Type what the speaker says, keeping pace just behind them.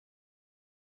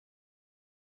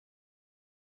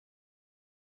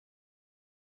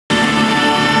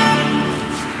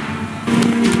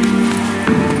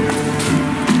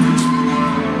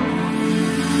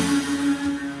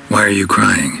Why are you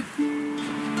crying?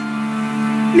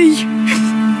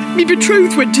 Me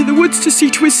betrothed went to the woods to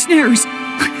see to his snares.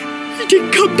 He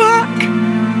didn't come back.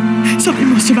 Something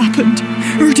must have happened.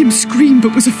 Heard him scream,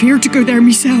 but was afeard to go there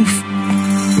myself.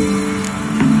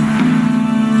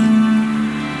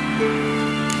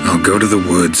 I'll go to the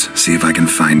woods, see if I can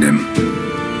find him.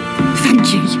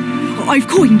 Thank ye. I've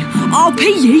coin. I'll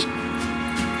pay ye.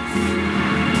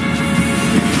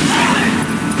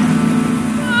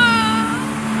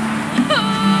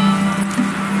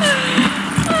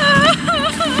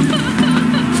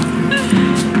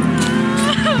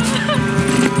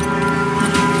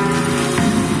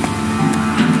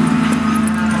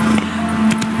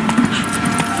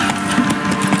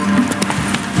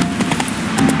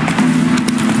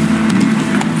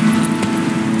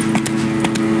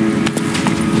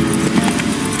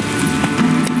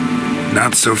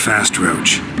 Not so fast,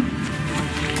 Roach.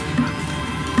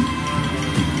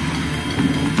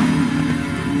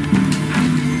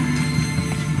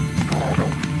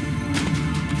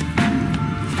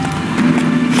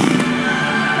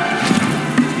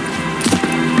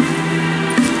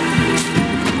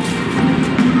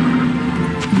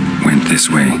 Went this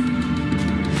way.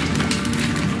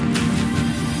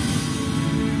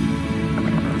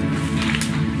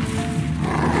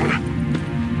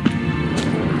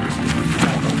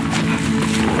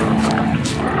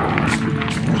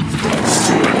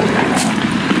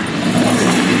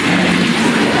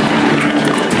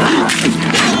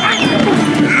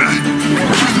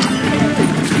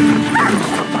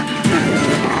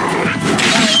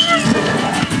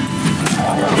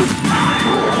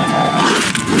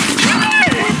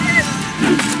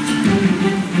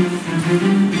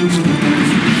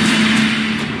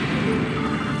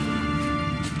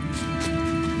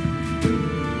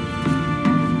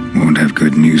 Won't have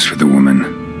good news for the woman.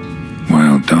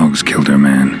 Wild dogs killed her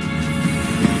man.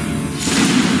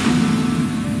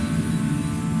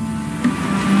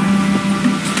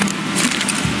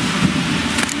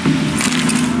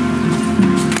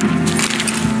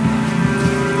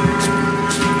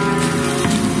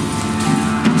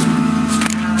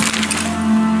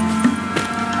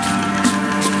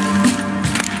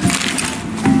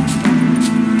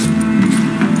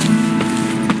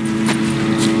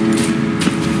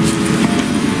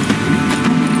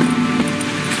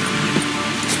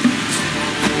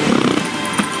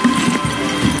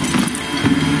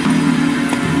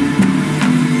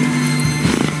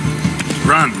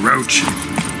 Run, Roach.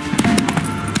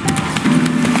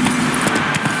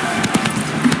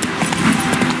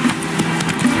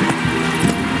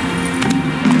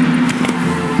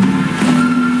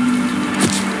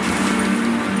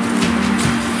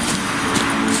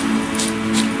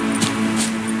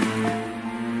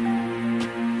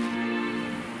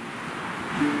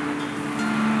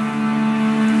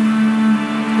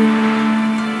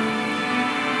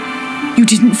 You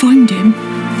didn't find him?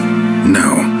 No,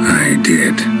 I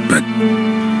did, but...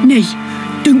 Nay,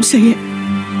 don't say it.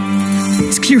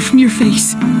 It's clear from your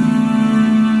face.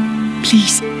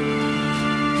 Please,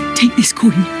 take this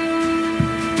coin.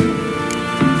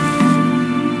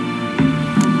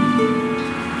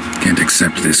 Can't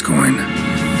accept this coin.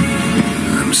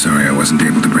 I'm sorry I wasn't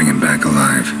able to bring him back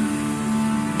alive.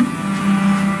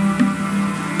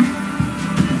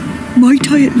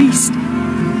 Might I at least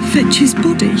fetch his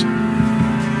body?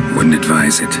 Wouldn't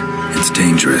advise it. It's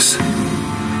dangerous.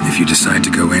 If you decide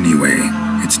to go anyway,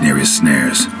 it's near his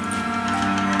snares.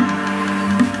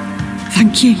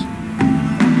 Thank ye.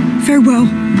 Farewell.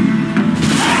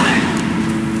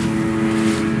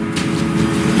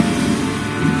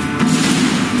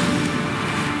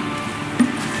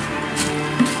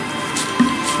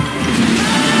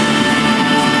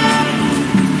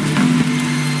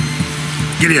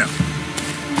 Giddy up.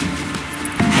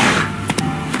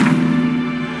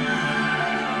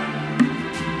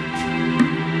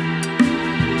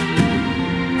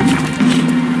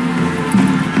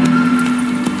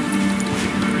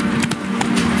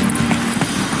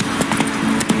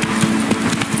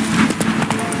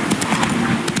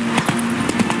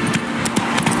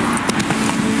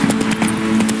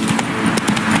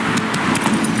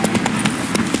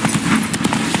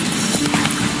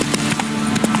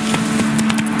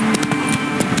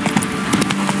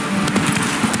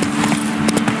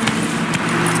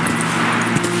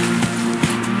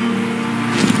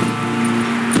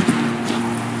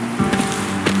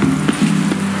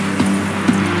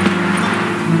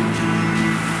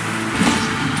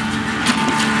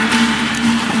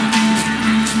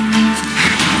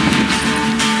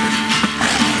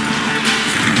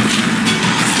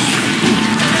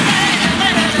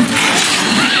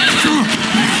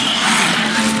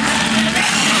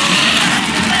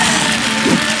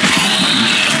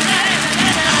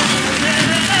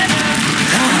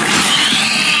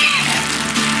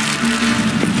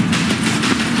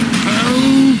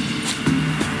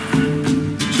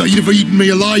 have eaten me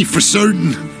alive for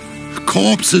certain.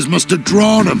 Corpses must have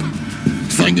drawn him.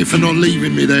 Thank you for not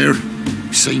leaving me there.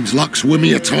 Seems luck's with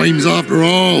me at times after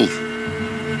all.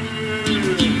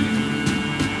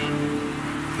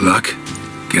 Luck?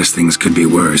 Guess things could be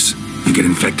worse. You get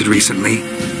infected recently?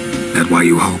 That why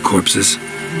you haul corpses?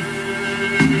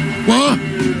 What?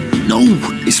 No,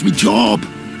 it's me job.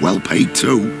 Well paid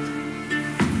too.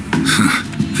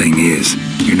 Thing is,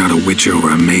 you're not a witcher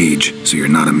or a mage, so you're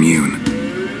not immune.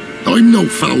 I'm no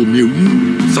foul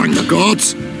mutant, thank the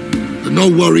gods. But no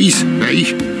worries,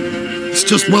 eh? It's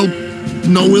just, well,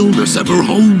 no illness ever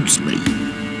holds me.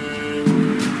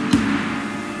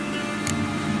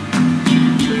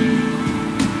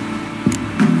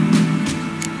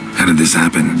 How did this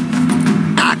happen?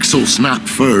 Axle snapped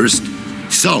first,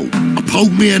 so I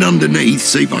poked me in underneath,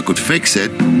 see if I could fix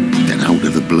it. Then out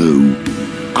of the blue,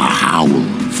 a howl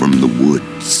from the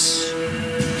woods.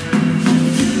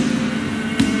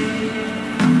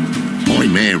 My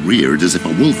mare reared as if a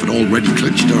wolf had already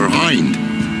clinched her hind.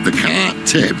 The cart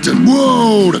tipped and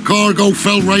whoa, the cargo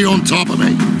fell right on top of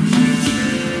me.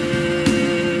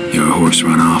 Your horse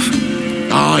run off?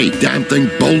 Aye, damn thing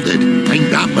bolted.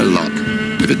 Ain't that my luck?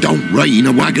 If it don't rain,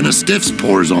 a wagon of stiffs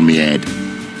pours on me head.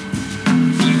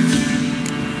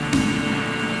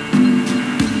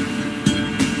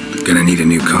 Gonna need a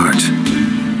new cart.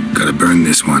 Gotta burn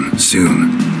this one,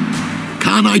 soon.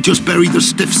 Can't I just bury the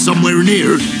stiffs somewhere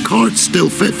near? Cart's still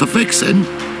fit for fixing.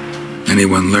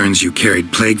 Anyone learns you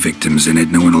carried plague victims in it,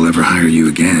 no one will ever hire you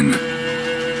again.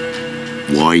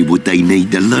 Why would they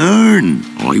need to learn?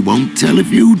 I won't tell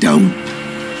if you don't.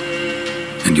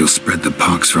 And you'll spread the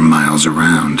pox for miles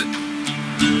around.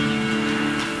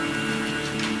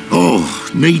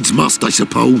 Oh, needs must, I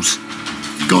suppose.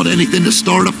 Got anything to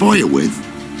start a fire with?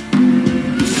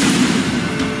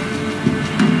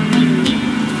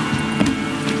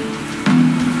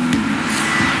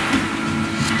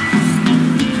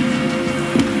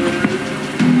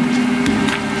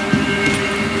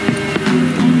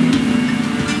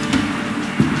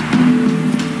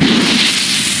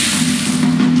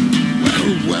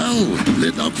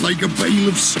 Lit up like a bale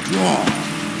of straw.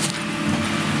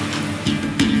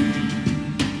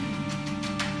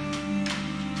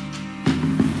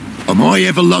 Am I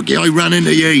ever lucky I ran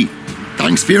into ye?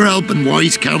 Thanks for your help and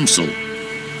wise counsel.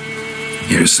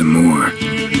 Here's some more.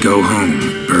 Go home,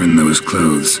 burn those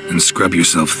clothes, and scrub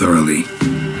yourself thoroughly.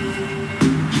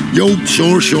 Yo,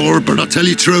 sure, but I tell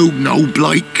you true, no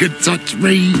blight could touch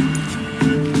me.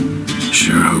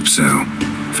 Sure hope so.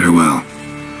 Farewell.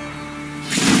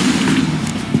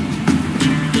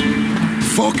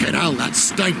 Fucking hell, that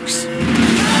stinks.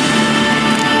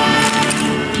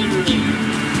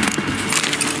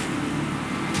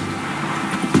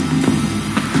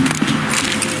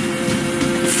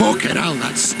 Fucking hell,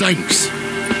 that stinks.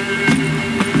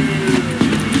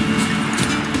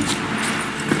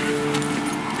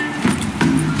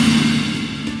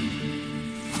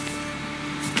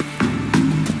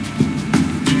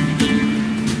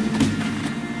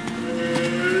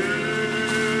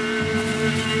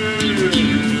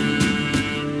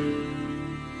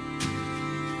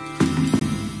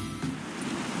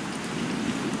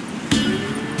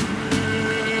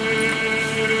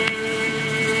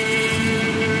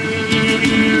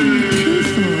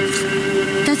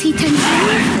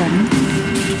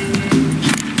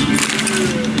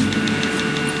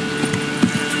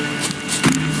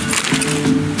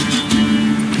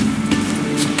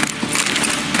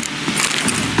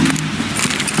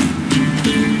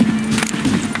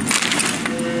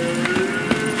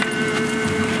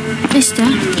 Mister,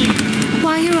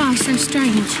 why are your eyes so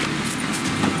strange?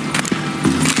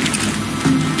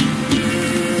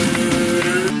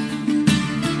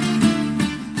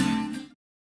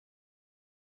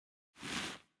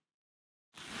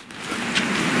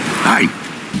 Hey,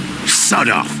 sod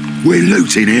off. We're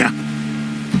looting here.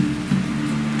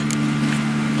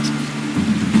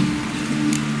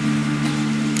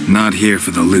 Not here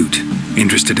for the loot.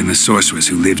 Interested in the sorceress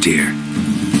who lived here.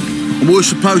 We're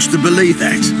supposed to believe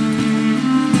that?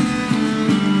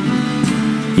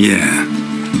 Yeah.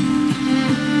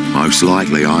 Most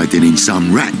likely hiding in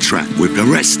some rat trap with the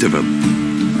rest of them.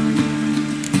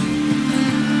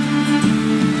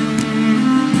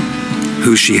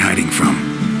 Who's she hiding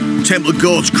from? Temple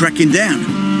Guard's cracking down.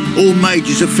 All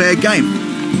mages are fair game.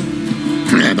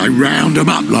 Yeah, they round them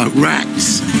up like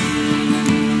rats.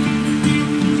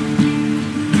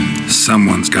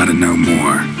 Someone's gotta know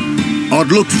more.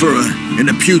 I'd look for her in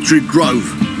the Putrid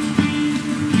Grove.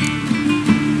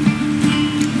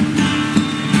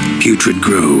 Putrid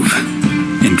Grove.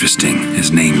 Interesting,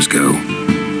 as names go.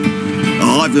 A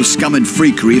hive of scum and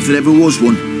freakery if there ever was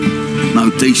one. No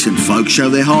decent folk show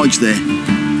their hides there.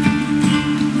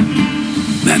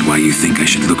 That why you think I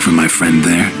should look for my friend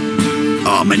there?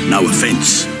 I meant no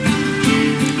offence.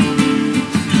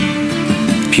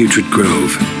 Putrid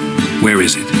Grove. Where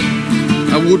is it?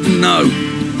 I wouldn't know.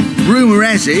 Rumour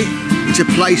has it, it's a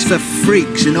place for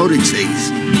freaks and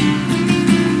oddities.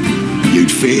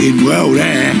 You'd fit in well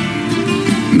there.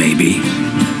 Maybe.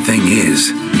 Thing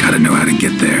is, gotta know how to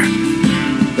get there.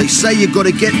 They say you've got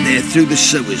to get there through the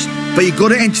sewers, but you've got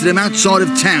to enter them outside of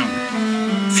town.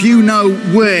 Few know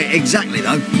where exactly,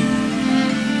 though.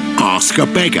 Ask a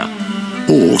beggar.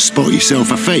 Or spot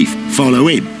yourself a thief, follow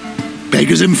him.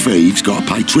 Beggars and thieves got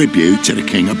to pay tribute to the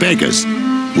king of beggars.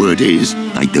 Word is,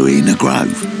 they do it in the grove.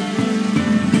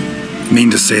 Mean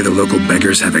to say the local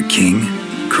beggars have a king,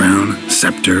 crown,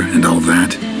 scepter, and all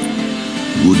that?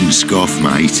 Wouldn't scoff,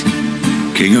 mate.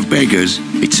 King of beggars,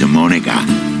 it's a moniker.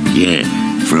 Yeah,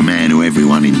 for a man who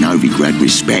everyone in Novigrad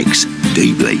respects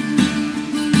deeply.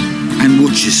 And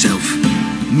watch yourself.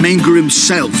 Menger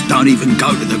himself don't even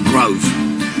go to the grove.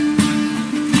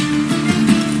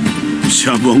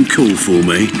 Someone called for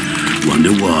me.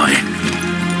 Wonder why.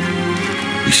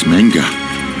 It's Menger.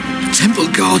 Temple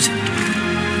God.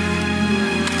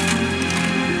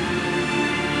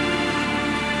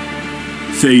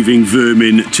 Thieving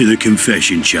vermin to the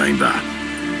confession chamber.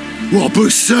 What,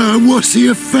 but sir, what's the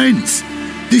offence?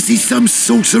 This is some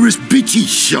sorcerer's bitchy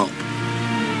shop.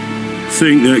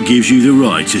 Think that gives you the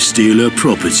right to steal her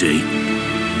property?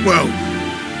 Well,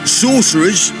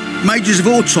 sorcerers, mages of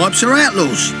all types are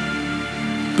outlaws.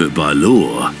 But by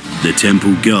law, the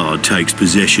temple guard takes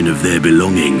possession of their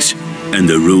belongings, and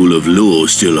the rule of law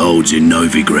still holds in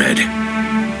Novigrad.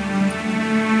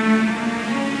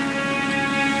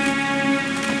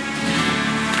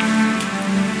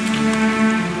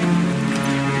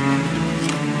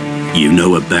 You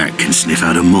know a bat can sniff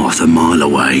out a moth a mile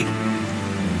away.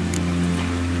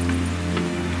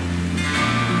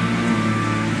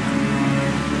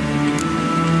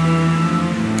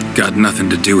 Got nothing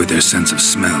to do with their sense of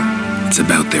smell. It's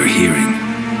about their hearing.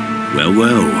 Well,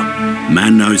 well,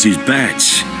 man knows his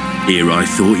bats. Here I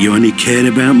thought you only cared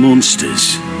about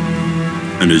monsters.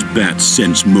 And as bats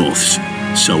sense moths,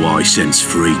 so I sense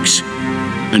freaks.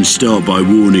 And start by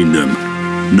warning them,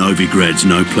 Novigrad's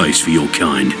no place for your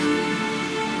kind.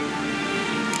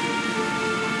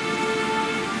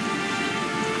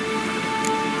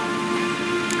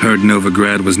 Heard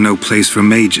Novigrad was no place for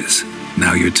mages.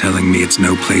 Now you're telling me it's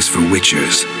no place for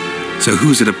witchers. So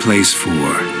who's it a place for?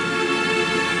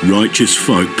 Righteous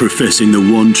folk professing the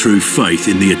one true faith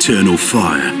in the eternal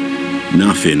fire.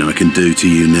 Nothing I can do to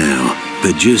you now,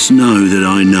 but just know that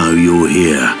I know you're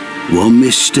here. One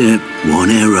misstep,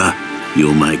 one error,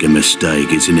 you'll make a mistake,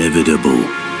 it's inevitable.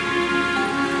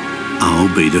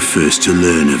 I'll be the first to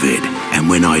learn of it, and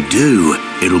when I do,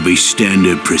 it'll be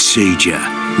standard procedure.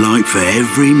 Like for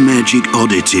every magic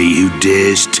oddity who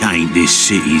dares taint this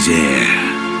city's air.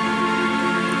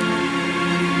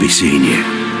 Be seeing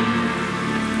you.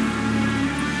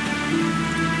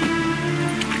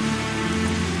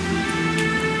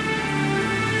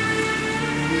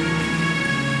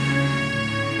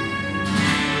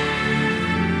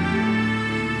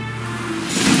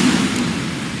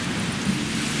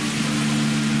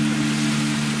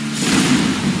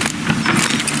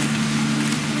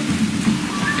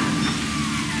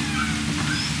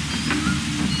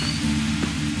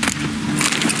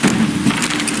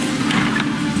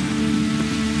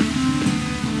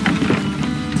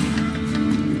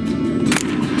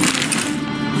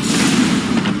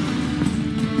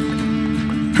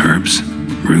 Herbs,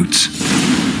 roots,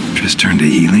 just turn to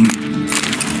healing.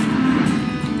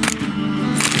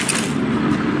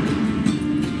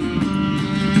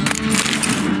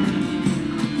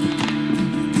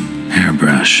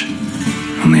 Hairbrush.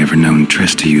 Only ever known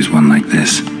Triss to use one like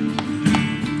this.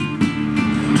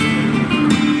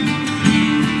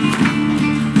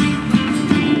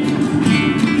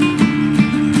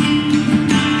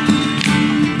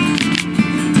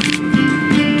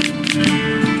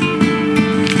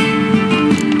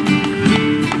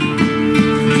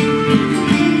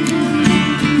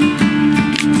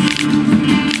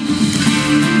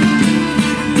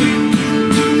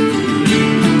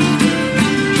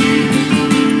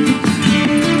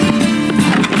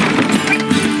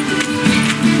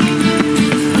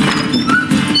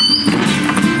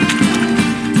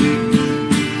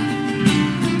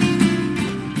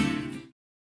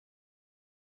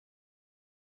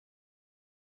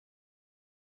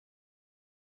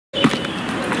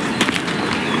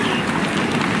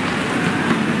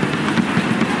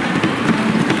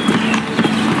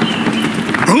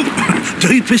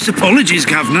 Deepest apologies,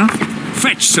 Governor.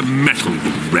 Fetch some metal,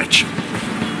 you wretch.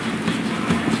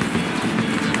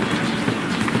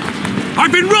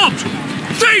 I've been robbed!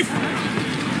 Thief!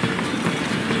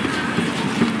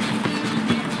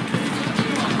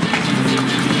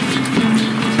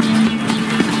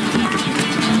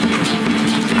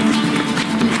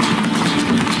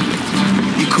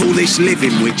 You call this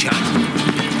living, Witcher?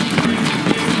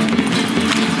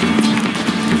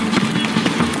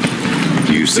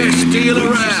 You seen Best the new deal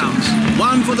Witcher around.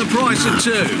 One for the price of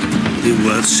two. It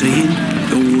worth seeing?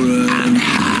 Or, And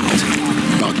how?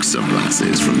 Buxom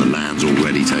lasses from the lands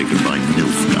already taken by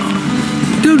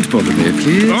Nilfgaard. Don't bother me,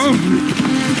 please. Oh,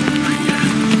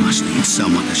 must need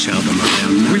someone to show them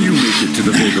around now. Will you make it to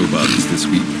the bagel buns this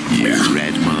week? You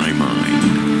read my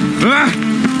mind. ah!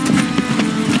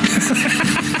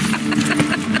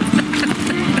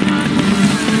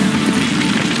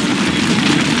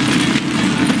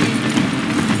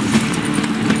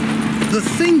 The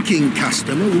thinking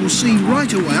customer will see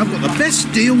right away I've got the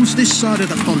best deals this side of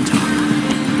the Pontar.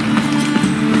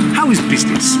 How is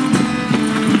business?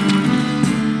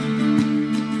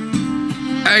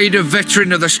 Aid a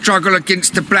veteran of the struggle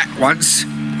against the Black once.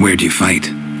 Where'd you fight?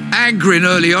 Angrin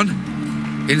early on.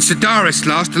 In Sedaris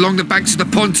last, along the banks of the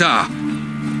Pontar.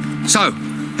 So,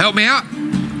 help me out?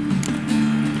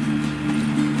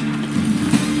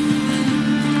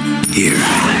 Here.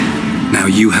 Now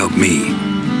you help me.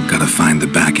 Gotta find the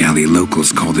back alley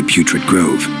locals call the Putrid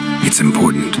Grove. It's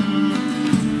important.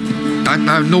 Don't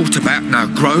know naught about no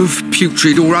grove,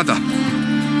 putrid or other.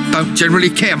 Don't generally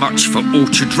care much for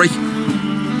orchardry.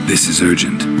 This is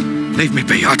urgent. Leave me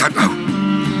be, I don't know.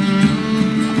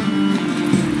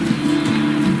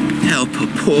 Help a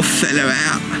poor fellow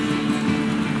out.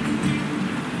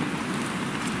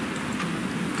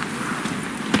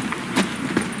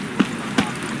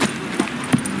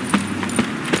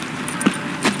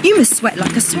 You must sweat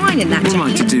like a swine in that What am I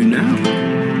jacket. to do now?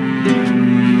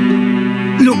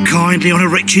 Look kindly on a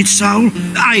wretched soul.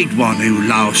 Aid one who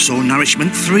last saw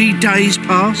nourishment 3 days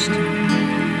past.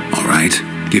 All right.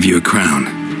 Give you a crown.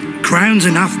 Crown's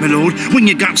enough, my lord, when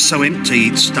your gut's so empty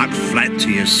it's stuck flat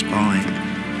to your spine.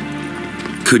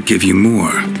 Could give you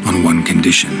more on one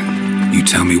condition. You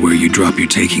tell me where you drop your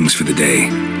takings for the day.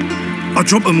 I'd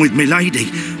drop 'em with me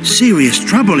lady. Serious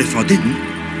trouble if I didn't.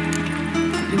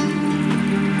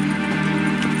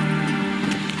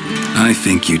 I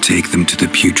think you take them to the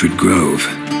Putrid Grove.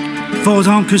 Far as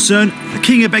I'm concerned, the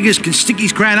king of beggars can stick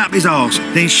his crown up his arse,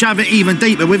 then shove it even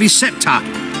deeper with his sceptre.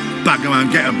 Bugger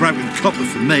won't get a broken copper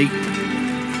from me.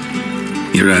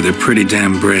 You're either pretty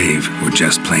damn brave or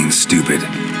just plain stupid.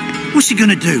 What's he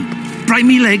gonna do? Break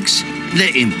me legs?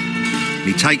 Let him.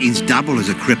 Me taking's double as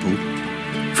a cripple.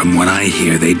 From what I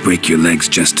hear, they'd break your legs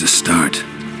just to start.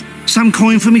 Some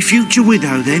coin for me future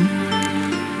widow, then.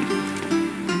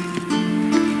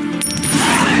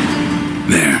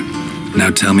 There.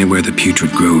 Now tell me where the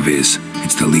Putrid Grove is.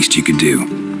 It's the least you could do.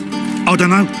 I don't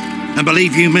know. And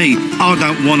believe you me, I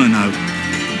don't want to know.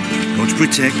 God's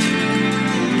protect.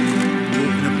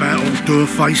 Walking about all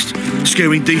door-faced,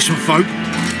 scaring decent folk.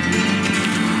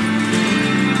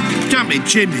 Jumping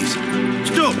chimneys.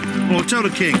 Stop, or I'll tell the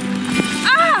king.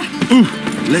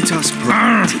 Let us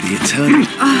pray to the eternal.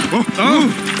 All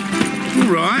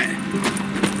right.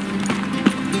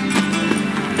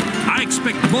 I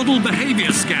expect model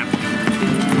behavior, scamp.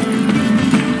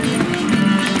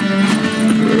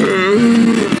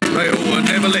 I will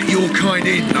never let your kind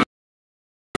in.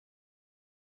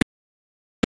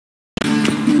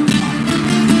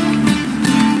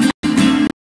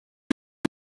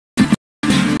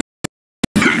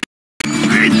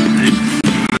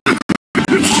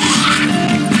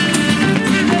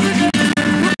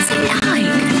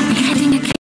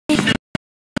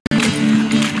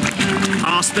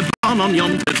 Past the barn on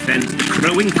yonder fence, the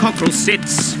crowing cockerel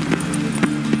sits.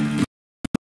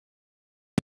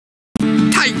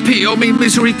 Take pity on me,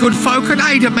 misery, good folk, and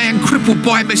aid a man crippled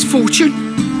by misfortune.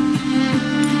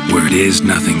 Word is,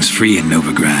 nothing's free in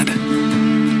Novigrad.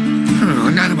 Oh,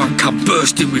 none of them come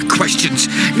bursting with questions.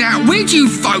 Now, where do you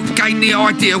folk gain the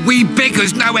idea we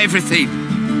beggars know everything?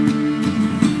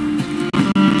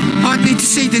 I need to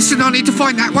see this, and I need to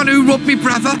find that one who robbed me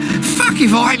brother. Fuck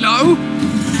if I know.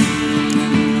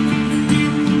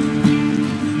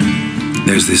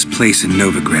 There's this place in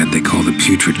Novigrad they call the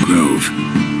Putrid Grove.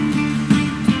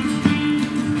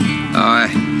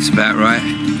 Aye, it's about right.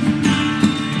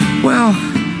 Well,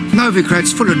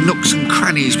 Novigrad's full of nooks and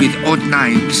crannies with odd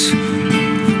names.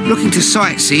 Looking to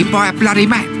sightsee by a bloody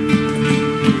map.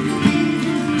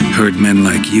 Heard men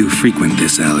like you frequent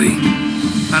this alley.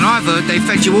 And I've heard they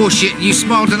fed you all shit and you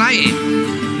smiled and ate it.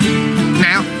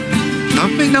 Now,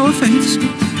 don't mean no offence.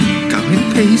 Go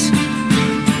with peace.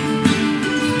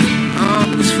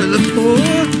 Alms for the poor.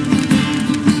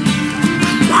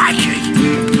 Crikey!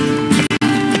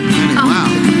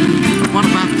 Well, what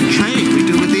about the trade we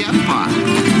do with the Empire?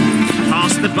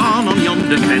 Past the barn on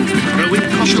yonder fence, the crowing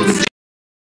cockles.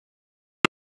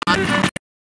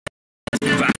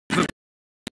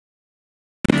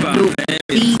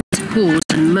 Thieves, whores,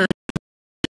 and murder.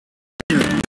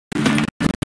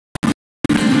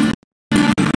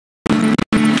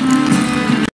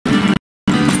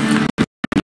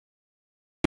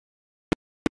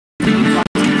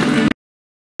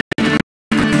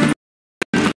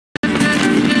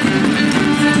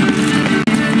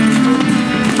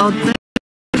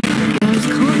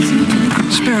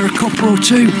 Spare a copper or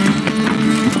two.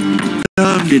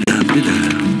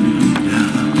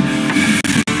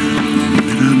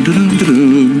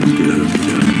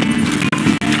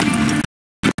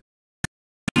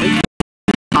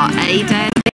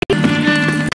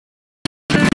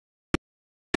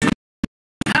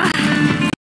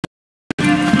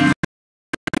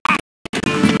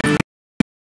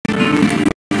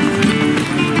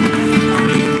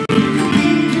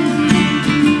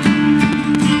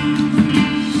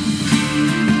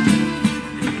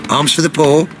 Arms for the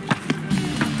poor.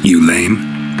 You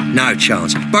lame? No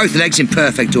chance. Both legs in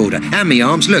perfect order. And me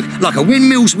arms, look, like a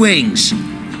windmill's wings.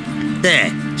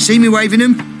 There, see me waving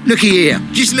them? Looky here,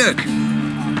 just look.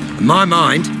 And my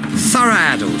mind, thorough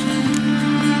addled.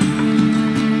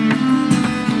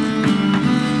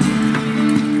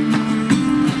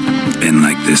 Been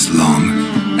like this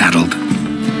long, addled?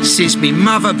 Since me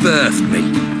mother birthed me.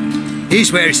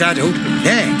 Here's where it's addled.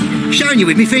 There, showing you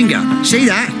with me finger. See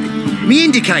that? Me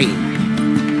indicating.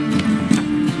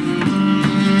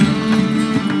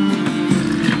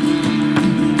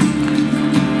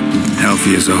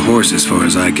 Healthy as a horse as far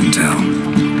as I can tell.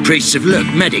 Priests of luck,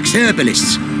 medics,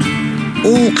 herbalists.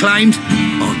 All claimed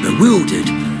I'm bewildered.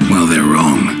 Well, they're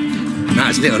wrong.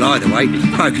 That's little either way.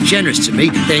 Folk are generous to me.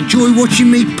 They enjoy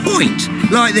watching me point.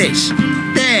 Like this.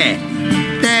 There.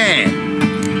 There.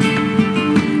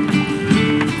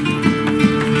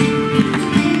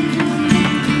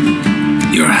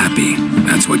 You're happy.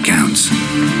 That's what counts.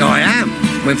 I am.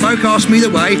 When folk ask me the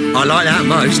way, I like that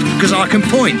most, because I can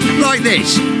point, like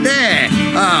this. There.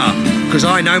 Because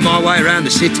I know my way around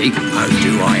the city. Oh,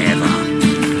 do I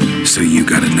ever. So you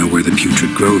gotta know where the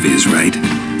Putrid Grove is, right?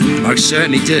 Most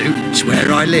certainly do. It's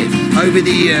where I live. Over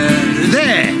the,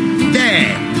 there.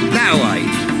 That way.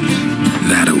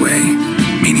 That away?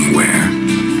 Meaning where?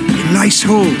 In Lace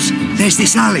Halls. There's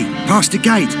this alley, past the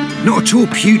gate. Not at all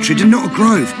putrid and not a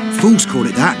grove. Fools call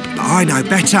it that, but I know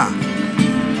better.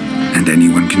 And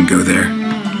anyone can go there?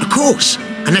 Of course.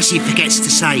 Unless he forgets to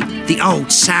say the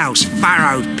old sow's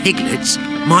farrowed piglets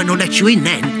might not let you in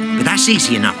then. But that's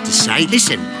easy enough to say.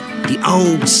 Listen. The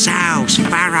old sow's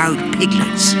farrowed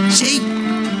piglets. See?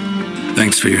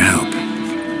 Thanks for your help.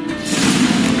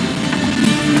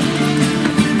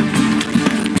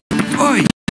 Oi!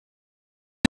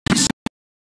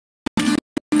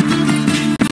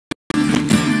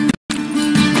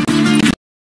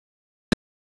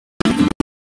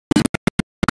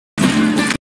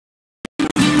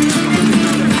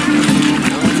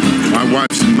 My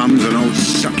wife's mum's an old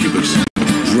succubus.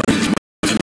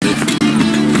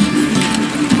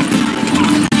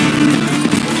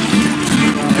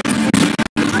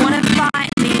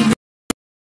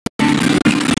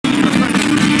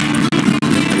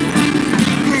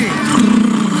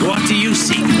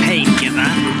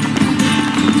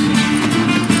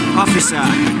 Officer,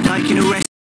 taken arrested.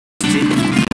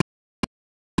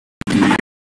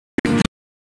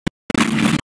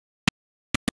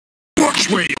 Watch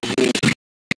where you walk.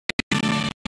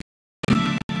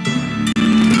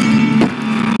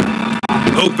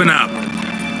 Open up.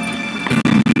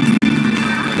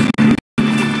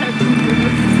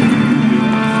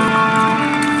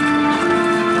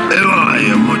 Who are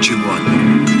you and what you want?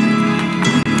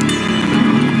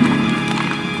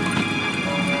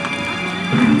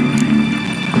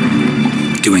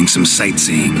 Doing some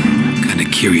sightseeing. Kinda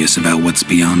curious about what's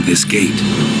beyond this gate.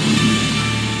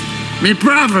 My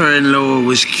brother-in-law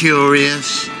was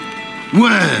curious.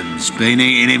 Worms been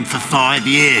eating him for 5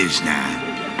 years now.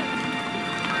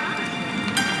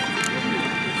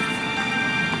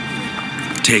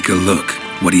 Take a look.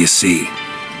 What do you see?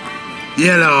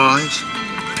 Yellow eyes,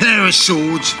 pair of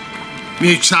swords,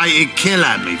 mutated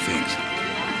killer, methinks.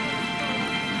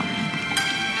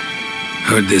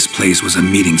 Heard this place was a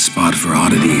meeting spot for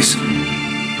oddities.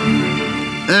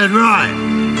 Heard right.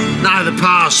 Know the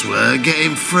password, get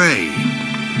him free.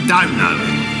 Don't know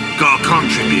it. Gotta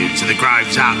contribute to the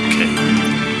Grove's upkeep.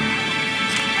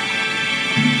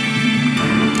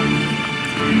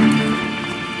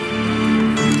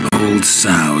 Old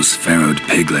sows, farrowed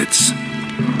piglets.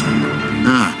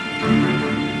 Ah.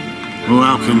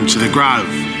 Welcome to the Grove,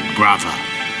 brother.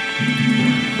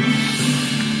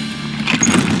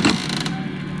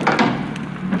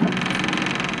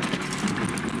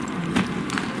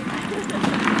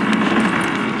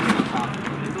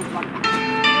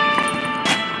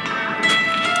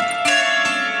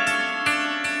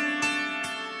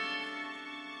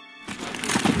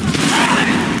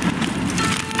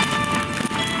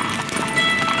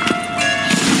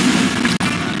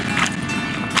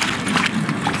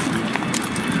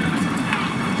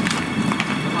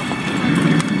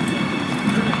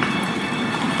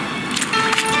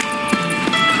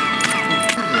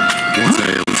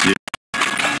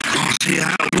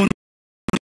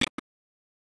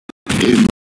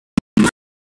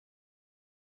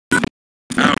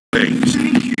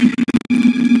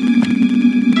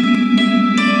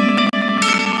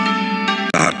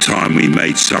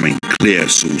 Made something clear,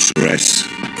 sorceress.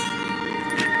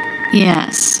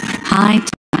 Yes, high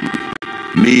time.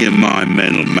 Me and my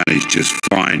men will manage just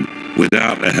fine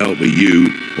without the help of you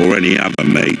or any other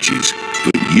mages.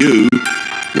 But you,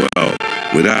 well,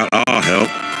 without our help,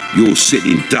 you're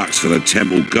sitting ducks for the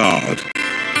temple guard.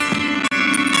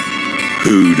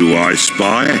 Who do I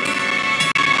spy?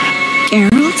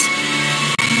 Geralt?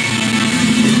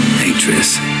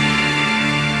 Atris.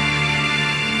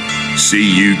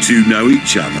 See you two know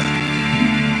each other.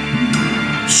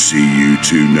 See you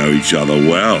two know each other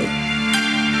well.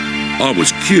 I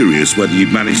was curious whether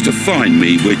you'd managed to find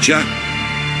me, Witcher.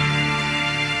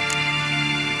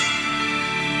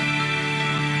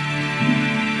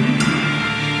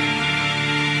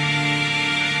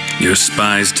 Your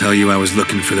spies tell you I was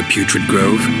looking for the Putrid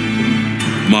Grove?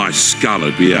 My skull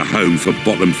would be a home for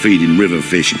bottom-feeding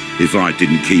riverfish if I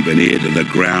didn't keep an ear to the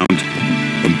ground.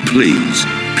 And please,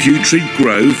 Putrid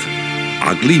Grove?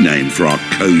 Ugly name for our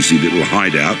cosy little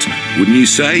hideout, wouldn't you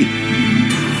say?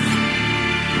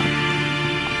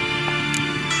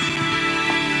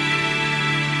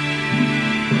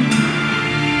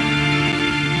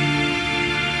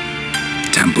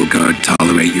 Temple Guard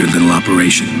tolerate your little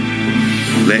operation?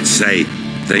 Let's say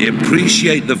they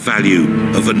appreciate the value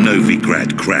of a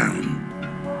Novigrad crown.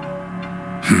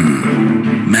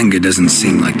 Manga doesn't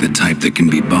seem like the type that can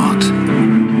be bought.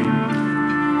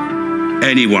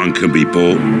 Anyone can be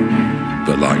bought,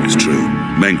 but like it's true,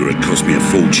 Menga had cost me a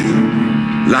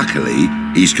fortune. Luckily,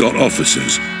 he's got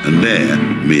officers, and they're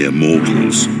mere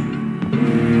mortals.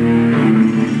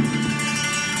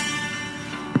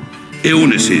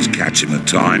 Illnesses catch him at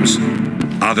times.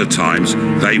 Other times,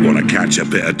 they want to catch a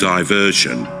bit of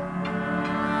diversion.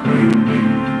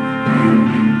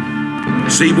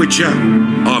 See, Witcher,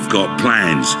 I've got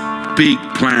plans. Big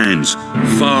plans,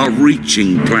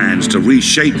 far-reaching plans to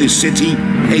reshape this city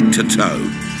head to toe.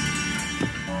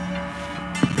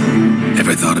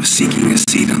 Ever thought of seeking a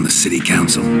seat on the city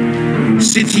council?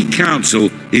 City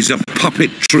council is a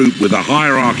puppet troupe with a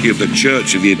hierarchy of the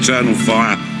Church of the Eternal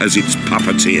Fire as its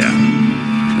puppeteer.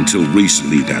 Until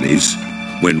recently, that is,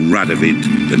 when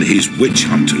Radovid and his witch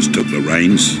hunters took the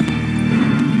reins.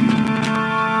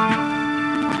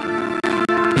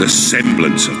 The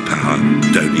semblance of power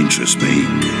don't interest me.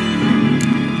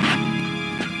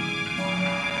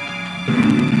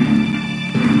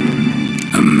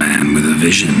 A man with a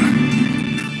vision.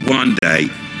 One day,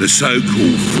 the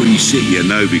so-called free city of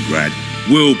Novigrad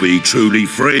will be truly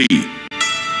free.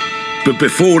 But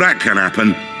before that can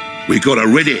happen, we gotta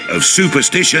rid it of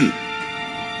superstition.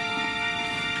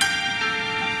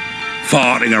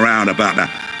 Farting around about the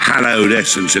hallowed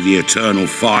essence of the eternal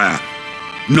fire.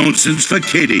 Nonsense for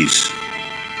kiddies.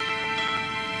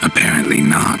 Apparently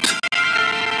not.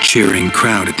 Cheering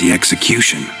crowd at the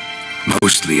execution.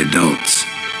 Mostly adults.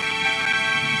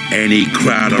 Any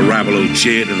crowd of rabble will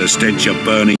cheer to the stench of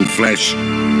burning flesh.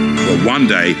 But one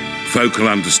day, folk will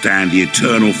understand the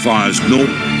eternal fire's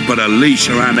naught but a leash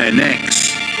around their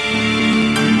necks.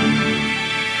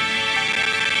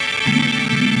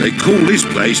 They call this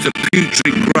place the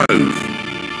Putrid Grove.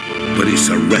 But it's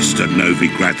the rest of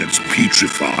Novigrad that's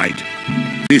putrefied.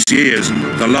 This here's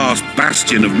the last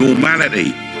bastion of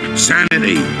normality,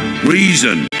 sanity,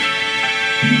 reason.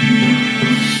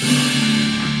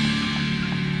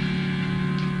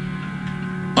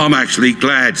 I'm actually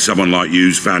glad someone like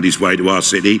you's found his way to our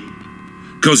city.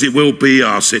 'Cause it will be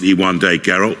our city one day,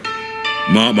 Geralt.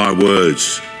 Mark my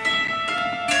words.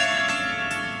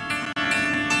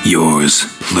 Yours,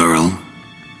 plural?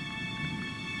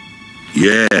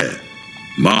 Yeah,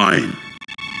 mine.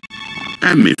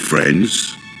 And me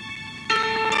friends.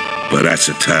 But that's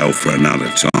a tale for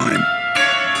another time.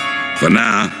 For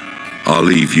now, I'll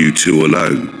leave you two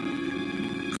alone.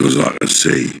 Because I can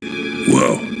see,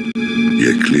 well,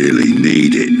 you clearly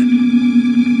need it.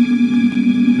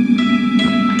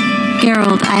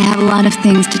 Geralt, I have a lot of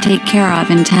things to take care of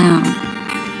in town.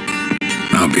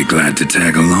 I'll be glad to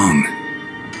tag along.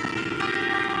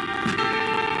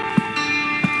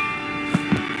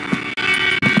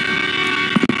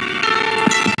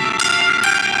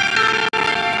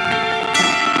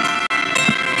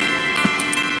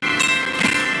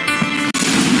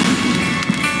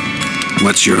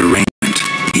 What's your arrangement?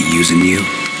 He using you?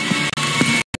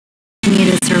 You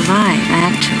to survive,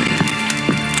 actually.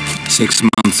 6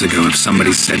 months ago, if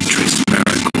somebody said Tris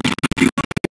Miracle,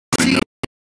 I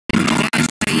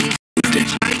believed it.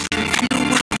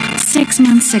 6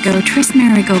 months ago, Tris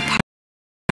Marigold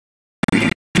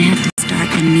parted and had to start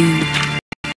anew.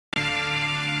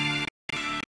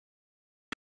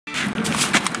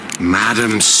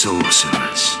 Madam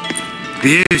Sorceress,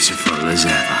 beautiful as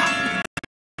ever.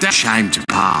 Shame to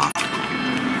part.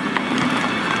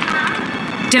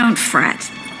 Don't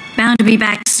fret. Bound to be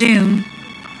back soon.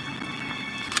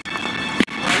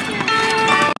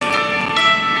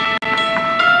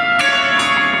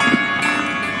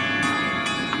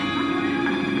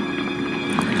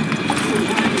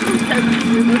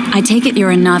 I take it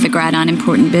you're in Novigrad on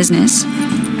important business.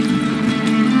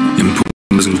 Important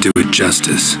doesn't do it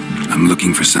justice. I'm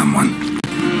looking for someone.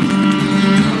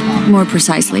 More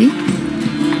precisely?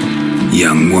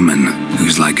 Young woman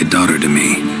who's like a daughter to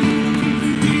me.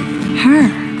 Her?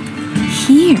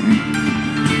 Here?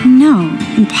 No,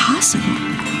 impossible.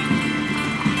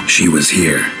 She was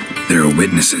here. There are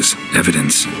witnesses,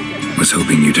 evidence. Was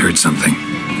hoping you'd heard something.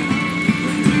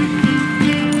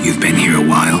 You've been here a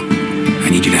while. I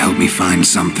need you to help me find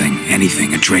something,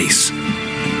 anything, a trace.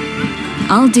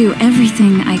 I'll do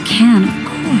everything I can, of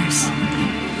course.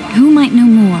 Who might know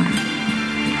more?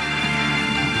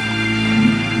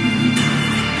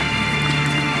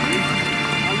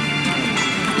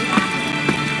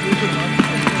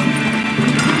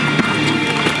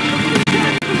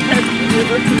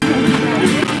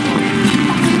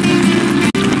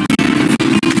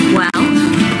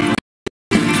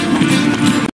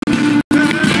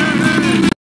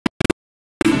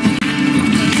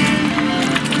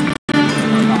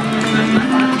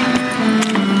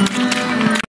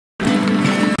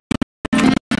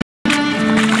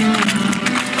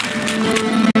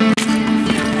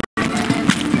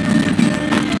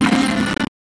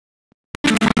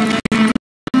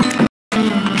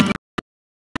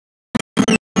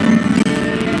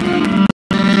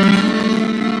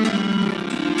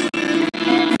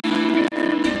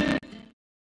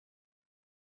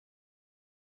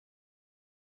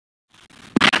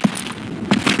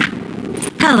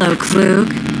 Hello,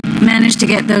 Klug. Managed to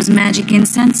get those magic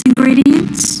incense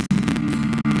ingredients?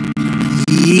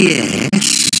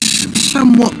 Yes,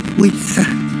 somewhat with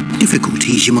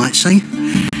difficulties, you might say.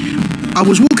 I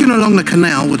was walking along the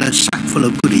canal with a sack full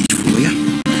of goodies for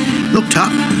you. Looked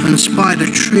up and spied a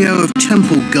trio of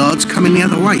temple guards coming the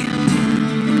other way.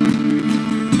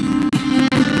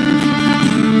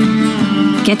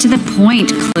 Get to the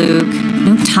point, Klug.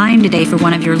 No time today for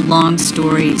one of your long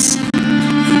stories.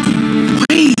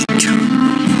 Wait!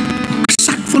 A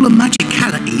sack full of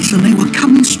magicalities and they were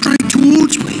coming straight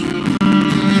towards me.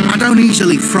 I don't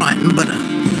easily frighten, but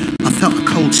I felt a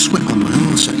cold sweat on my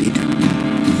arse, I did.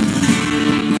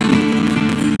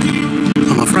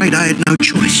 I'm afraid I had no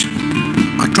choice.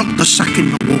 I dropped the sack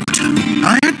in the water.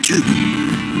 I had to.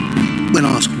 When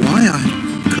asked why,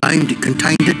 I claimed it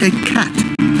contained a dead cat.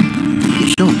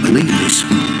 You don't believe this,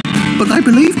 but they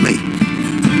believed me.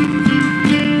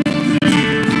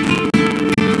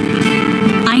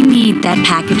 I need that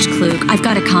package, Klug. I've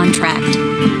got a contract.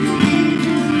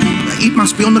 It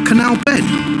must be on the canal bed.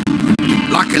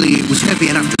 Luckily, it was heavy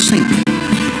enough to sink.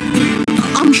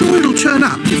 I'm sure it'll turn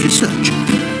up if you search.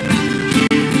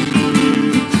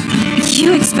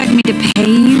 You expect me to pay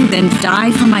you, then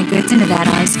dive for my goods into that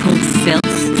ice-cold filth?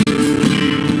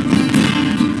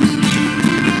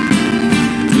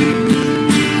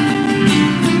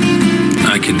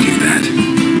 I can do that.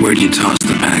 Where'd you toss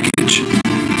the package?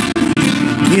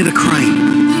 Near the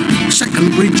crane.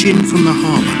 Second bridge in from the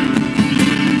harbour.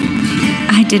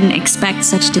 I didn't expect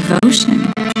such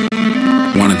devotion.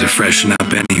 Wanted to freshen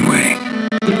up anyway.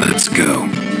 Let's go.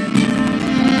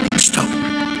 Stop.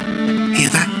 Hear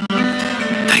that?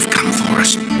 They've come for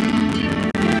us.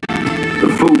 The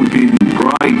fool didn't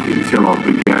break until I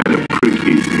began to prick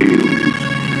his heels.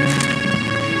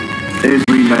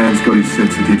 Every man's got his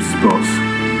sensitive spots.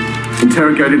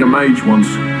 Interrogated a mage once.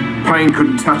 Pain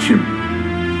couldn't touch him.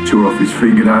 Tore off his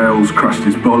fingernails, crushed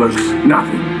his bollocks.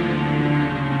 Nothing.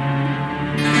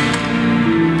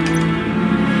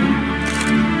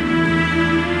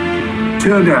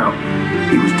 Turned out,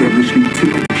 he was devilishly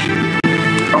ticklish.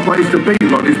 I placed a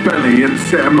beetle on his belly and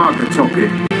set a mug atop it.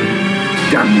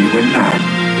 Damn near went mad.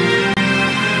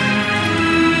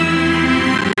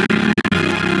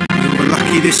 You were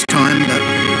lucky this time,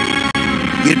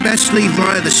 but you'd best leave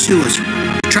via the sewers.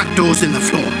 Trapdoors in the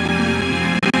floor.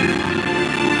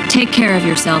 Take care of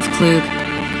yourself, Klug.